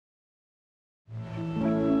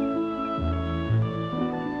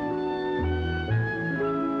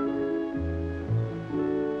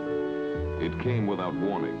came without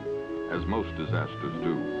warning, as most disasters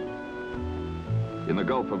do. In the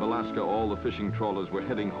Gulf of Alaska, all the fishing trawlers were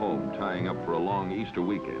heading home, tying up for a long Easter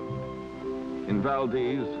weekend. In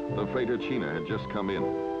Valdez, the freighter China had just come in.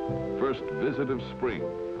 First visit of spring,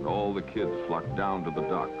 and all the kids flocked down to the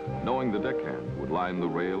dock, knowing the deckhand would line the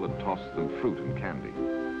rail and toss them fruit and candy.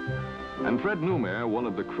 And Fred Newmare, one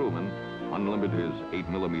of the crewmen, unlimited his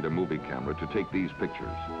 8mm movie camera to take these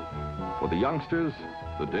pictures. For the youngsters,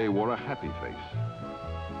 the day wore a happy face.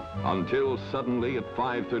 Until suddenly at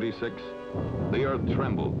 5:36, the earth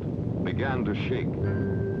trembled, began to shake.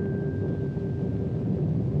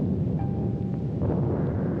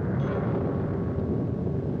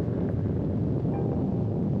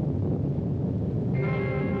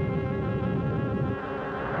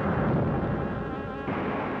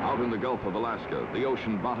 Out in the Gulf of Alaska, the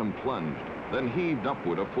ocean bottom plunged, then heaved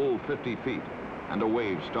upward a full 50 feet, and a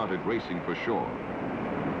wave started racing for shore.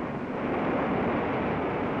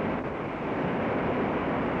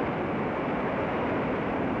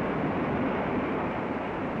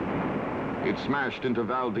 It smashed into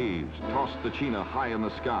Valdez, tossed the China high in the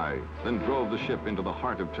sky, then drove the ship into the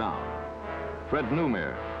heart of town. Fred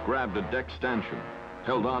Newmare grabbed a deck stanchion,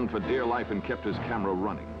 held on for dear life, and kept his camera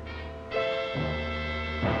running.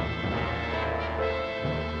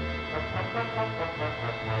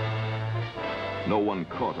 No one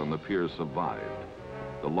caught on the pier survived.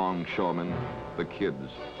 The longshoremen, the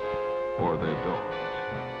kids, or their dogs.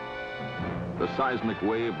 The seismic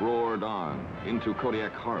wave roared on into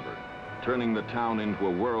Kodiak Harbor, turning the town into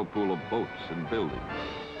a whirlpool of boats and buildings.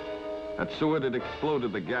 At Seward, it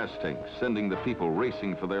exploded the gas tanks, sending the people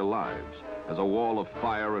racing for their lives as a wall of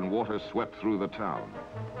fire and water swept through the town.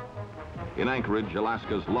 In Anchorage,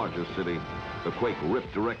 Alaska's largest city, the quake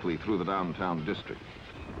ripped directly through the downtown district.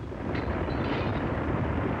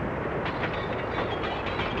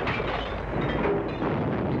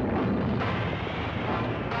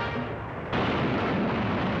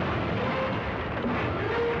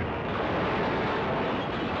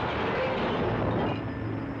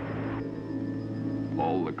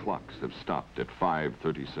 All the clocks have stopped at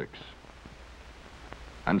 5:36.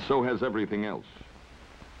 And so has everything else.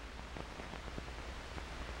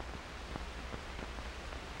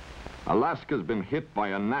 Alaska's been hit by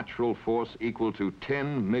a natural force equal to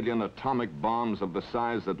 10 million atomic bombs of the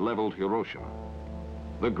size that leveled Hiroshima.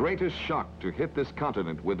 The greatest shock to hit this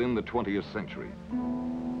continent within the 20th century.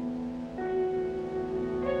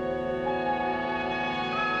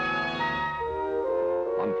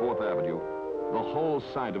 On 4th Avenue, the whole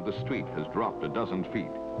side of the street has dropped a dozen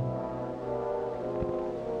feet.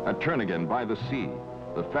 At Turnagain by the sea,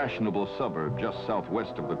 the fashionable suburb just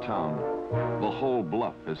southwest of the town, the whole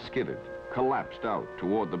bluff has skidded, collapsed out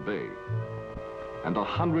toward the bay, and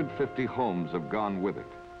 150 homes have gone with it.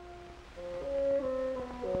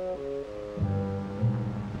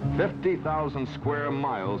 50,000 square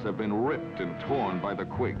miles have been ripped and torn by the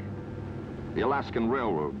quake. The Alaskan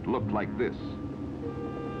Railroad looked like this.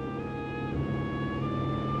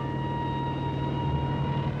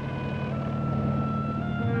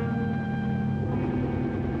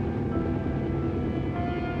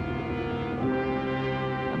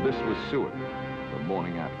 This was Seward, the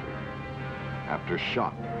morning after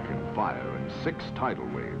shock and fire and 6 tidal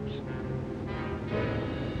waves.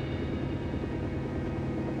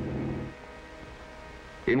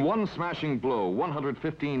 In one smashing blow,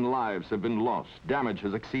 115 lives have been lost. Damage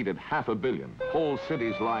has exceeded $500 million. Whole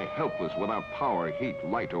cities lie helpless without power, heat,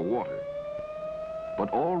 light, or water. But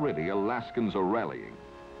already Alaskans are rallying.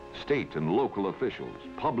 State and local officials,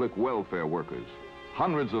 public welfare workers,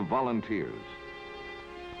 hundreds of volunteers.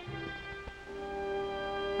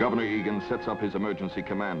 Governor Egan sets up his emergency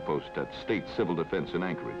command post at State Civil Defense in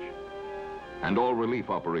Anchorage. And all relief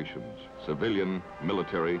operations, civilian,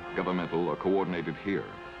 military, governmental, are coordinated here.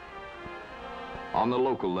 On the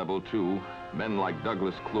local level, too, men like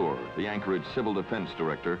Douglas Clure, the Anchorage Civil Defense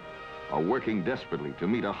Director, are working desperately to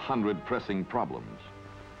meet 100 pressing problems,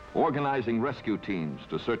 organizing rescue teams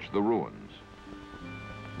to search the ruins,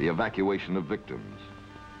 the evacuation of victims,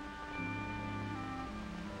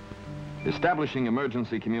 establishing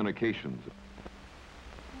emergency communications,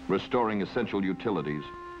 restoring essential utilities.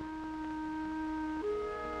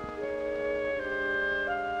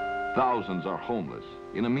 Thousands are homeless,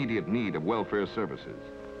 in immediate need of welfare services,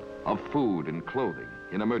 of food and clothing,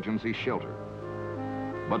 in emergency shelter.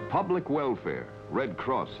 But public welfare, Red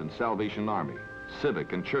Cross and Salvation Army,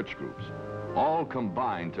 civic and church groups, all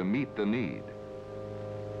combine to meet the need.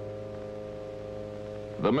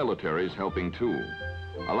 The military's helping too.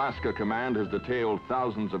 Alaska Command has detailed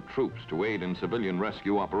thousands of troops to aid in civilian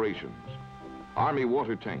rescue operations. Army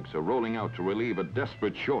water tanks are rolling out to relieve a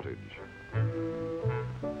desperate shortage.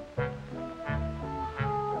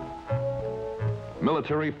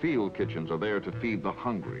 Military field kitchens are there to feed the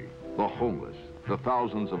hungry, the homeless, the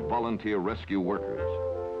thousands of volunteer rescue workers.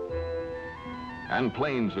 And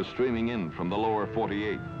planes are streaming in from the lower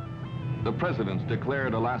 48. The president's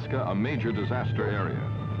declared Alaska a major disaster area,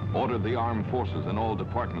 ordered the armed forces and all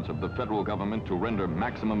departments of the federal government to render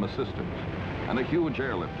maximum assistance, and a huge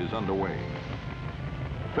airlift is underway.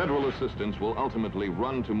 Federal assistance will ultimately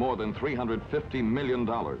run to more than $350 million.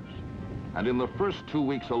 And in the first 2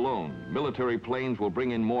 weeks alone, military planes will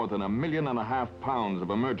bring in more than 1.5 million pounds of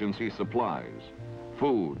emergency supplies,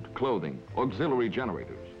 food, clothing, auxiliary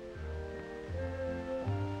generators.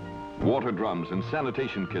 Water drums and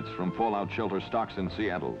sanitation kits from fallout shelter stocks in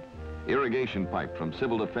Seattle, irrigation pipe from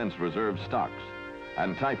Civil Defense Reserve stocks,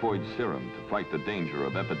 and typhoid serum to fight the danger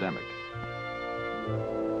of epidemic.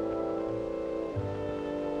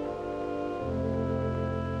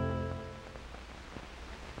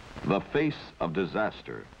 The face of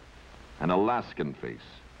disaster, an Alaskan face.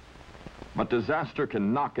 But disaster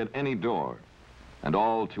can knock at any door, and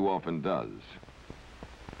all too often does.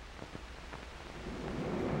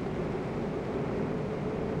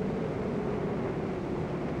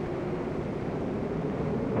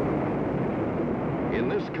 In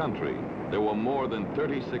this country, there were more than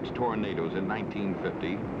 36 tornadoes in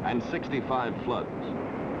 1950 and 65 floods.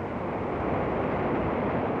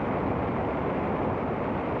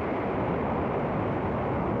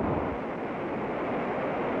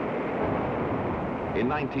 In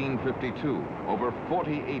 1952, over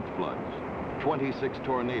 48 floods, 26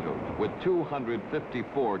 tornadoes with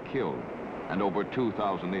 254 killed and over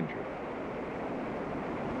 2,000 injured.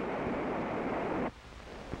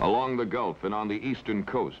 Along the Gulf and on the eastern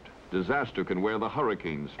coast, disaster can wear the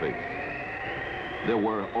hurricane's face. There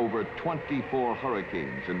were over 24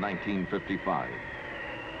 hurricanes in 1955.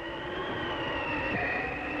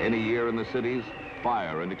 In a year in the cities,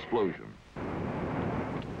 fire and explosion.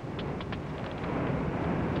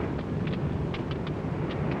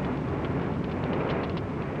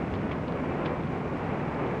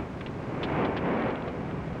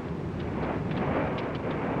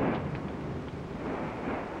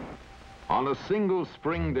 On a single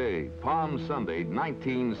spring day, Palm Sunday,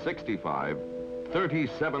 1965,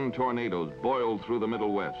 37 tornadoes boiled through the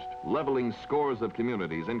Middle West, leveling scores of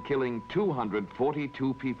communities and killing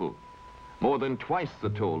 242 people, more than twice the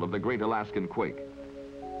toll of the Great Alaskan Quake.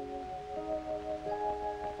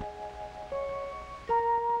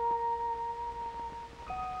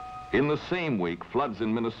 In the same week, floods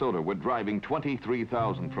in Minnesota were driving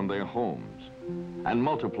 23,000 from their homes and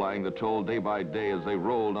multiplying the toll day by day as they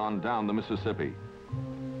rolled on down the Mississippi.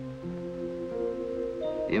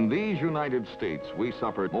 In these United States, we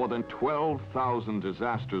suffered more than 12,000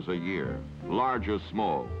 disasters a year, large or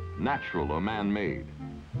small, natural or man-made,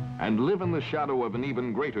 and live in the shadow of an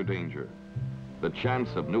even greater danger, the chance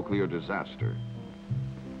of nuclear disaster.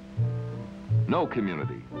 No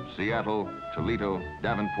community, Seattle, Toledo,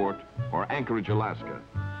 Davenport, or Anchorage, Alaska,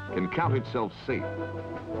 can count itself safe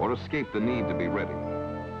or escape the need to be ready.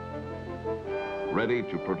 Ready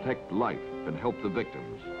to protect life and help the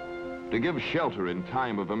victims, to give shelter in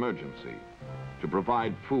time of emergency, to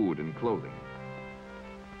provide food and clothing.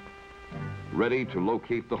 Ready to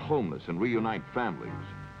locate the homeless and reunite families.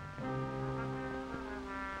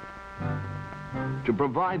 To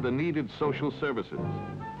provide the needed social services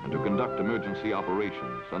and to conduct emergency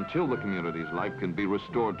operations until the community's life can be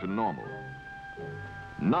restored to normal.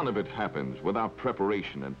 None of it happens without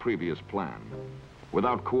preparation and previous plan,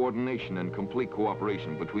 without coordination and complete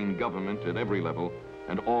cooperation between government at every level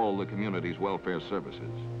and all the community's welfare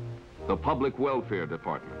services. The public welfare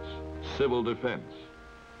departments, civil defense,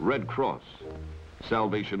 Red Cross,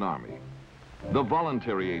 Salvation Army, the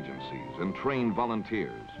voluntary agencies and trained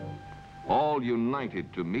volunteers, all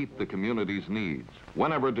united to meet the community's needs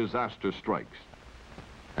whenever disaster strikes.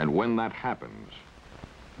 And when that happens,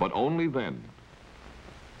 but only then,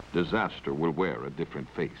 disaster will wear a different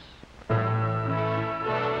face.